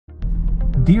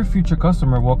Dear future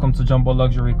customer, welcome to Jumbo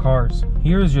Luxury Cars.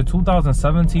 Here is your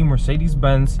 2017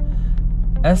 Mercedes-Benz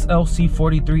SLC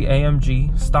 43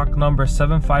 AMG, stock number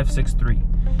 7563.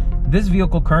 This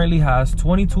vehicle currently has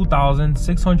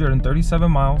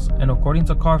 22,637 miles and according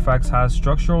to Carfax has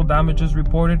structural damages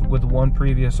reported with one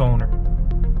previous owner.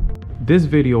 This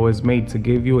video is made to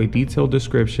give you a detailed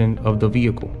description of the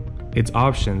vehicle, its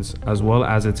options, as well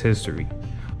as its history.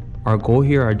 Our goal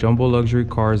here at Jumbo Luxury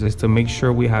Cars is to make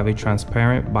sure we have a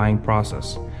transparent buying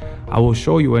process. I will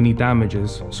show you any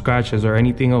damages, scratches, or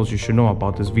anything else you should know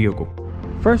about this vehicle.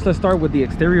 First, let's start with the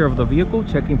exterior of the vehicle,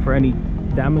 checking for any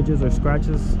damages or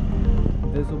scratches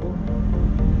visible.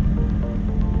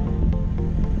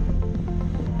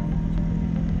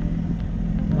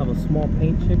 We have a small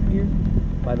paint chip here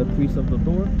by the crease of the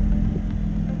door.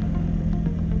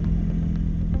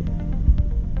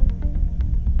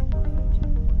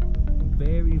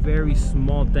 Very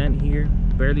small dent here,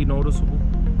 barely noticeable.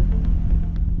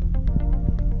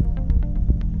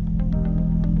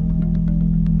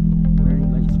 Very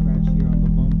light scratch here on the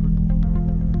bumper.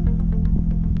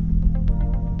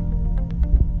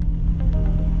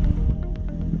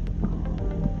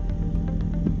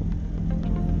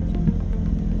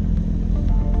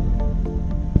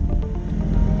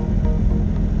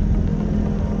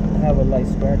 I have a light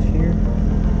scratch here.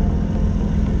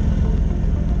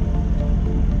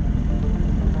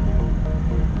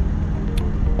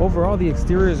 Overall, the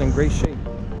exterior is in great shape.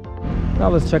 Now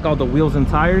let's check out the wheels and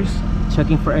tires,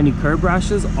 checking for any curb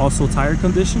rashes, also tire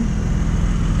condition.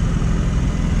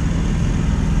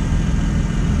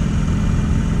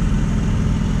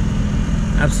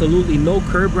 Absolutely no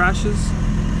curb rashes.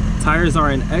 Tires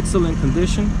are in excellent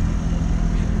condition.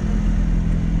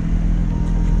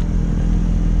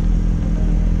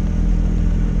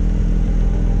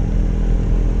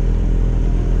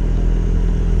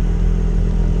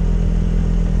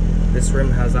 This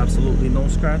rim has absolutely no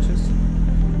scratches.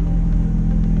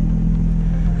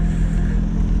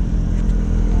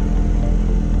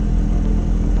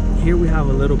 Here we have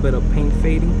a little bit of paint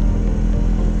fading.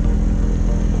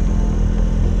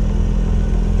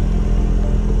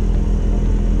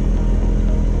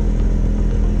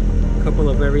 A couple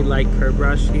of very light curb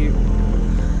rash here.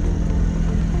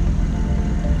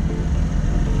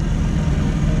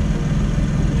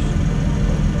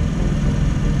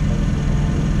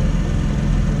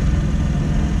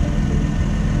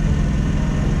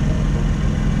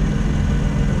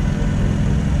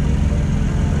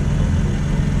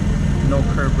 No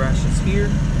curb rashes here.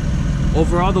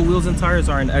 Overall, the wheels and tires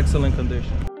are in excellent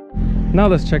condition. Now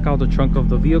let's check out the trunk of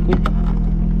the vehicle.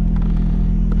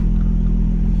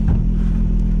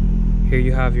 Here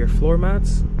you have your floor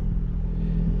mats.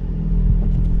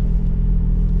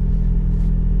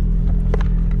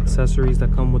 Accessories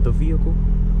that come with the vehicle.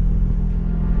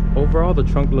 Overall, the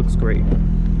trunk looks great.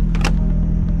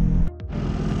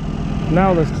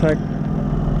 Now let's check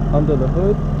under the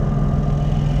hood.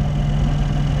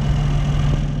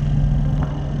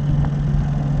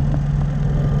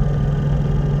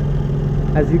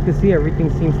 As you can see, everything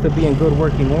seems to be in good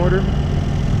working order.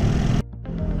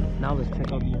 Now let's check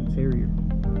out the interior.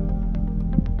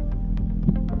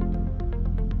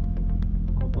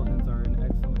 All buttons are in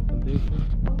excellent condition.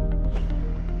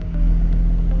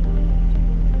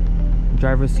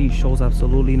 Driver's seat shows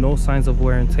absolutely no signs of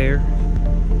wear and tear.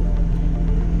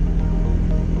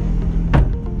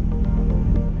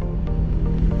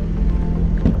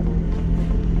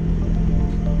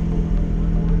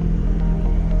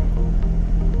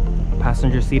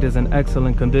 Passenger seat is in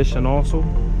excellent condition also.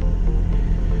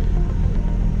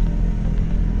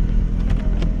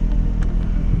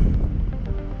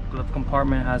 Glove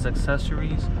compartment has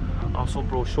accessories, also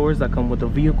brochures that come with the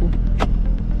vehicle.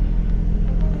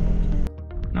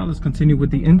 Now let's continue with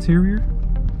the interior.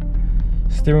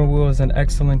 Steering wheel is in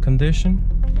excellent condition.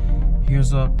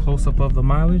 Here's a close-up of the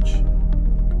mileage.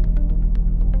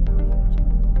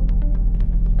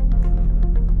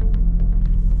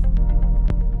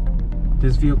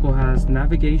 This vehicle has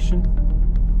navigation,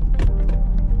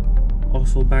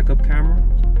 also backup camera.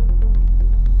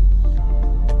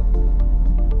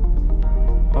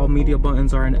 All media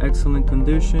buttons are in excellent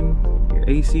condition. Your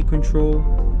AC control.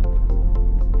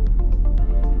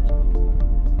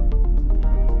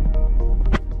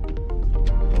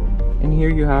 And here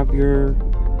you have your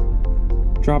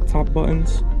drop top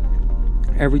buttons.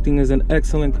 Everything is in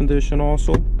excellent condition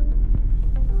also.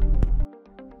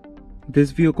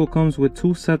 This vehicle comes with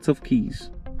 2 sets of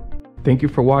keys. Thank you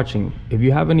for watching. If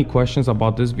you have any questions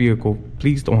about this vehicle,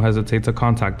 please don't hesitate to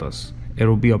contact us. It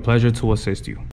will be a pleasure to assist you.